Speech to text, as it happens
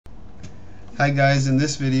Hi guys, in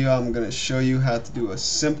this video I'm going to show you how to do a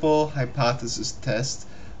simple hypothesis test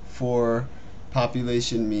for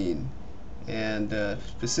population mean, and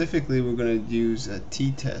specifically we're going to use a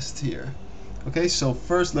t-test here. Okay, so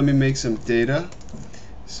first let me make some data.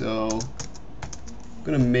 So I'm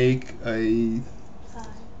going to make a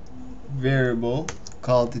variable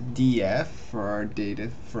called df for our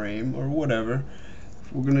data frame or whatever.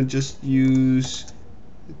 We're going to just use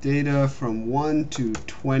data from 1 to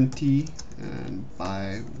 20 and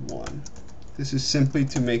by 1. This is simply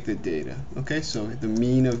to make the data. Okay, so the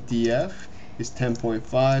mean of df is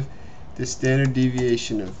 10.5. The standard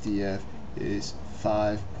deviation of df is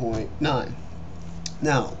 5.9.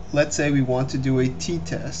 Now let's say we want to do a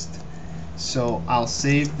t-test. So I'll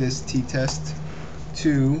save this t-test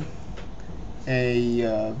to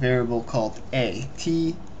a variable called a,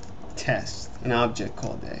 t-test, an object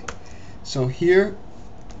called a. So here,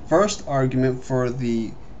 first argument for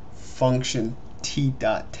the function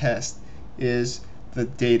t.test is the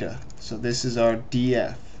data. So this is our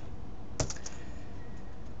df.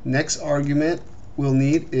 Next argument we'll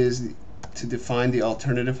need is to define the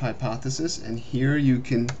alternative hypothesis, and here you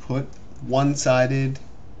can put one-sided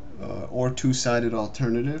or two-sided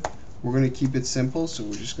alternative. We're going to keep it simple, so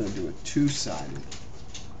we're just going to do a two-sided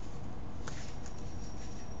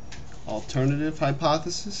alternative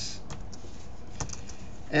hypothesis.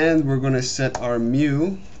 And we're going to set our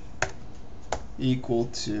mu equal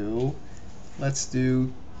to, let's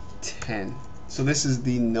do 10. So this is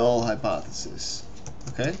the null hypothesis.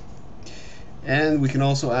 Okay? And we can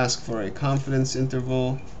also ask for a confidence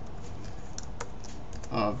interval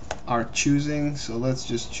of our choosing. So let's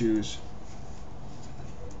just choose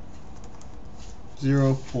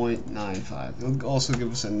 0.95. It'll also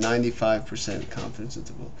give us a 95% confidence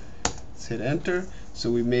interval. Let's hit enter. So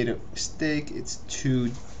we made a mistake. It's two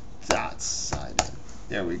dots sided.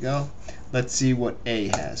 There we go. Let's see what A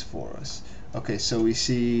has for us. Okay, so we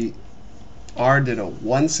see R did a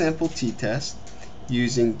one sample t-test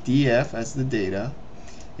using df as the data.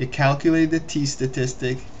 It calculated the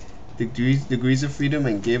t-statistic, degrees of freedom,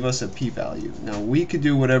 and gave us a p-value. Now we could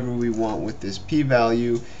do whatever we want with this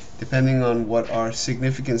p-value depending on what our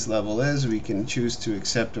significance level is. We can choose to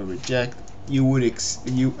accept or reject. You would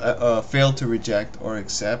fail to reject or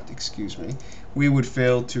accept, excuse me. We would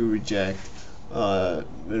fail to reject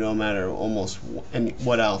no matter almost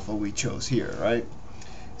what alpha we chose here, right?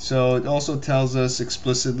 So it also tells us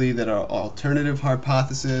explicitly that our alternative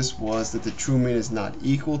hypothesis was that the true mean is not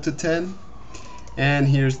equal to 10. And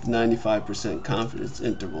here's the 95% confidence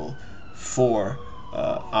interval for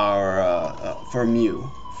for mu,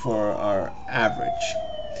 for our average.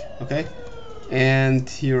 Okay? And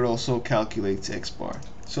here it also calculates x bar.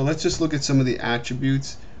 So let's just look at some of the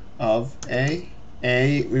attributes of A.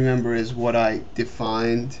 A, remember, is what I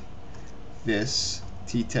defined this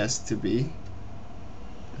t-test to be.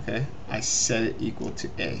 Okay, I set it equal to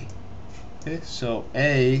A. Okay, so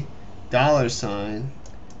A, $,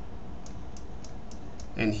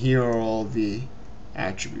 and here are all the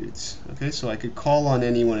attributes. Okay, so I could call on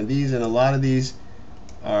any one of these, and a lot of these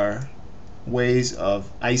are ways of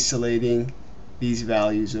isolating these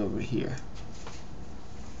values over here.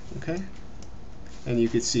 Okay, and you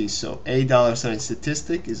can see, so a $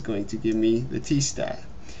 statistic is going to give me the t-stat.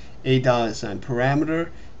 A $ parameter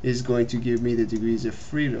is going to give me the degrees of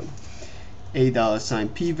freedom. A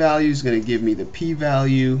 $ p-value is going to give me the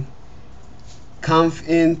p-value.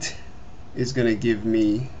 Conf_int is going to give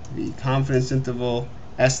me the confidence interval.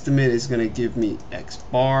 Estimate is going to give me x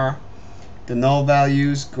bar. The null value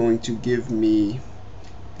is going to give me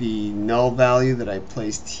the null value that I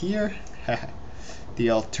placed here. The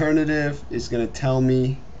alternative is going to tell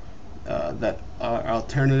me that our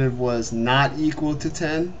alternative was not equal to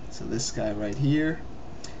 10. So this guy right here.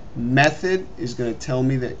 Method is going to tell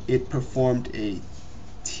me that it performed a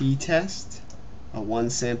t-test, a one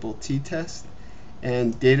sample t-test.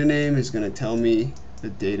 And data name is going to tell me the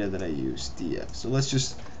data that I used, df. So let's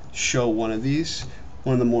just show one of these.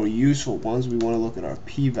 One of the more useful ones, we want to look at our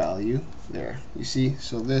p-value. There, you see?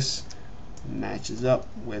 So this matches up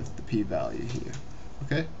with the p-value here.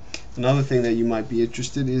 Okay. Another thing that you might be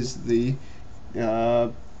interested in is the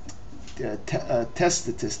test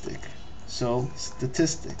statistic. So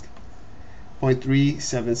statistic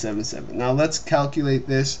 0.3777. Now let's calculate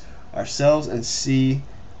this ourselves and see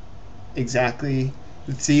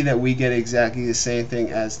that we get exactly the same thing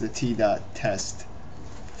as the t.test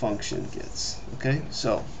function gets. Okay,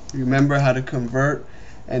 so remember how to convert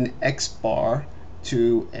an x bar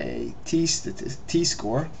to a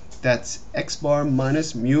t-score. That's x bar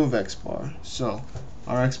minus mu of x bar. So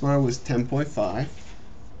our x bar was 10.5.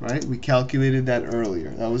 right? We calculated that earlier.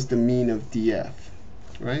 That was the mean of DF,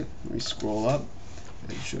 right? Let me scroll up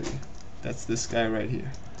and show you. That's this guy right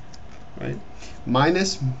here, right?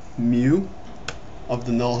 Minus mu of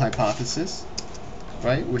the null hypothesis,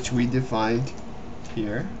 right, which we defined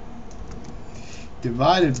here,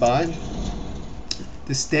 divided by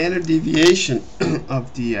the standard deviation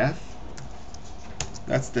of DF.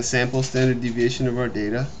 That's the sample standard deviation of our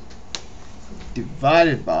data,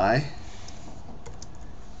 divided by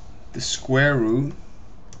the square root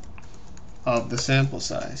of the sample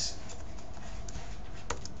size.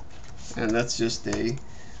 And that's just a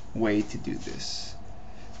way to do this.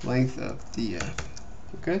 Length of DF.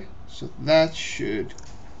 Okay? So that should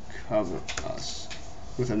cover us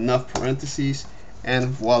with enough parentheses, and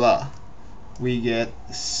voila, we get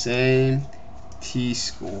the same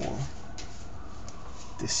t-score,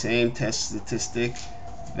 the same test statistic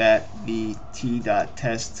that the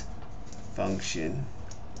t.test function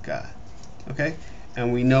got. Okay?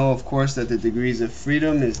 And we know, of course, that the degrees of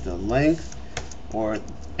freedom is the length, or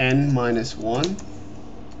n minus 1,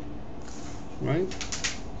 right?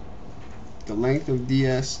 The length of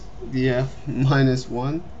df minus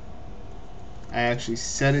 1. I actually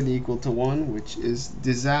set it equal to 1, which is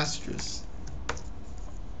disastrous.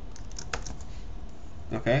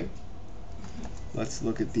 Okay? Let's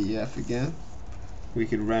look at df again. We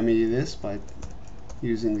could remedy this by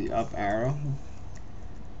using the up arrow.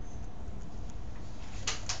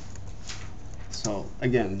 So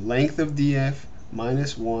again, length of df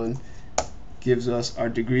minus 1 gives us our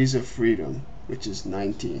degrees of freedom, which is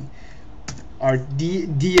 19. Our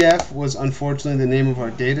df was unfortunately the name of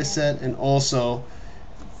our data set, and also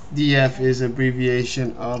df is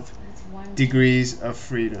abbreviation of degrees of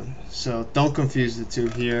freedom. So don't confuse the two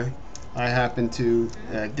here. I happen to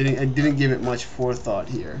didn't give it much forethought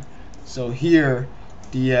here. So here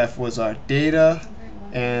df was our data,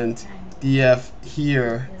 and df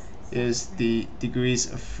here is the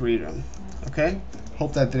degrees of freedom. Okay?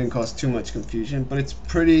 Hope that didn't cause too much confusion, but it's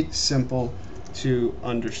pretty simple to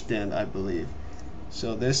understand, I believe.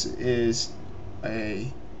 So this is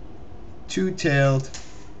a two-tailed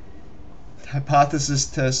hypothesis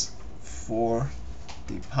test for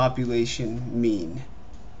the population mean.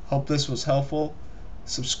 Hope this was helpful.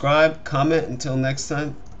 Subscribe, comment. Until next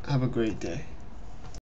time, have a great day.